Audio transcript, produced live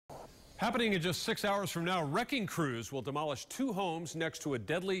Happening in just 6 hours from now, wrecking crews will demolish 2 homes next to a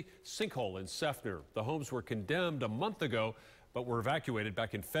deadly sinkhole in Seffner. The homes were condemned a month ago, but were evacuated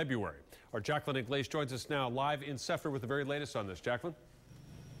back in February. Our Jacqueline Inglace joins us now live in Seffner with the very latest on this. Jacqueline?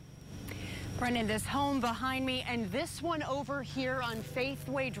 Brendan, this home behind me and this one over here on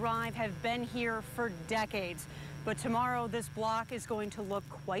Faithway Drive have been here for decades. But tomorrow, this block is going to look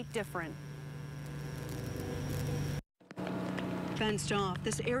quite different. Fenced off,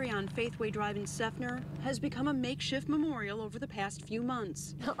 this area on Faithway Drive in Seffner has become a makeshift memorial over the past few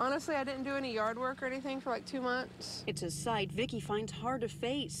months. Honestly, I didn't do any yard work or anything for like 2 months. It's a sight Vicky finds hard to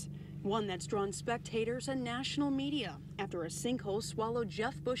face, one that's drawn spectators and national media after a sinkhole swallowed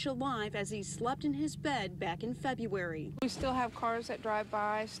Jeff Bush alive as he slept in his bed back in February. We still have cars that drive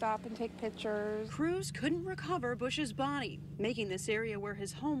by, stop and take pictures. Crews couldn't recover Bush's body, making this area where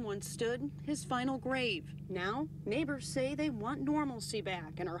his home once stood his final grave. Now, neighbors say they want normalcy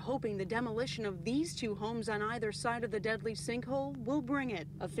back and are hoping the demolition of these 2 homes on either side of the deadly sinkhole will bring it.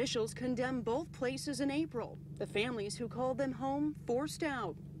 Officials condemned both places in April. The families who called them home forced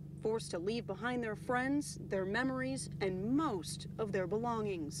out, forced to leave behind their friends, their memories, and most of their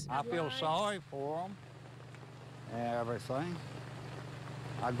belongings. I feel sorry for them and everything.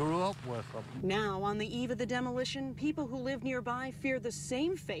 I grew up with them. Now, on the eve of the demolition, people who live nearby fear the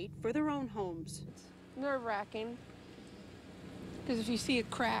same fate for their own homes. It's nerve-wracking. Because if you see a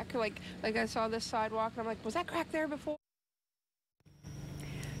crack, like I saw this sidewalk, and I'm like, was that crack there before?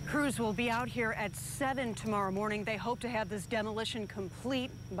 Crews will be out here at 7 tomorrow morning. They hope to have this demolition complete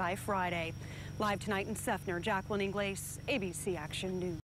by Friday. Live tonight in Seffner, Jacqueline Inglace, ABC Action News.